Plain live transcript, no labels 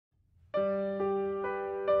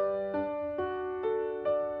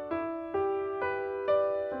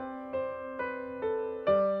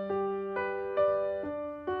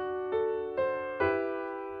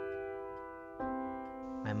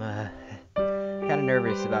of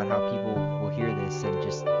nervous about how people will hear this and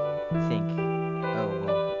just think, oh,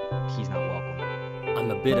 well, he's not welcome.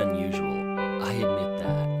 I'm a bit unusual, I admit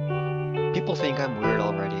that. People think I'm weird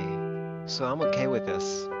already, so I'm okay with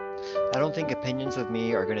this. I don't think opinions of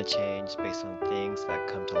me are gonna change based on things that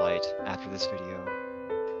come to light after this video.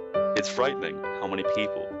 It's frightening. How many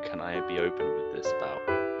people can I be open with this about?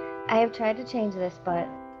 I have tried to change this, but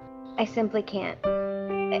I simply can't.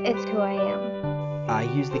 It's who I am. I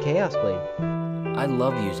use the Chaos Blade. I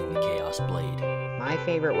love using the Chaos Blade. My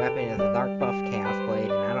favorite weapon is the Dark Buff Chaos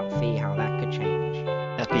Blade, and I don't see how that could change.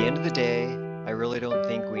 At the end of the day, I really don't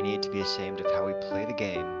think we need to be ashamed of how we play the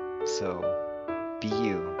game, so be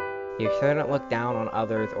you. You shouldn't look down on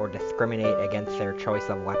others or discriminate against their choice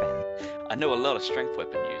of weapon. I know a lot of strength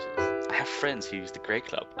weapon users. I have friends who use the Grey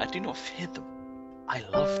Club. I do not fear them. I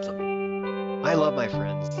love them. I love my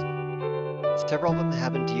friends. Several of them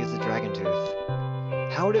happen to use the Dragon Tooth.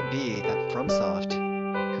 How would it be that FromSoft,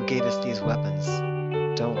 who gave us these weapons,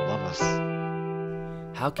 don't love us?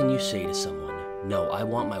 How can you say to someone, no, I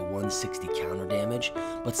want my 160 counter damage,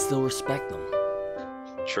 but still respect them?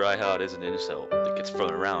 Try hard is an insult that gets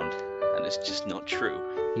thrown around, and it's just not true.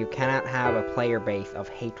 You cannot have a player base of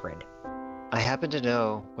hatred. I happen to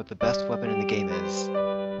know what the best weapon in the game is,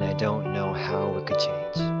 and I don't know how it could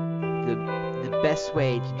change. The best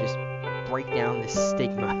way to just break down this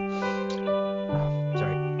stigma,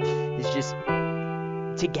 is just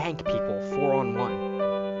to gank people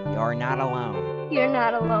 4-on-1. You are not alone. You're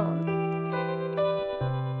not alone.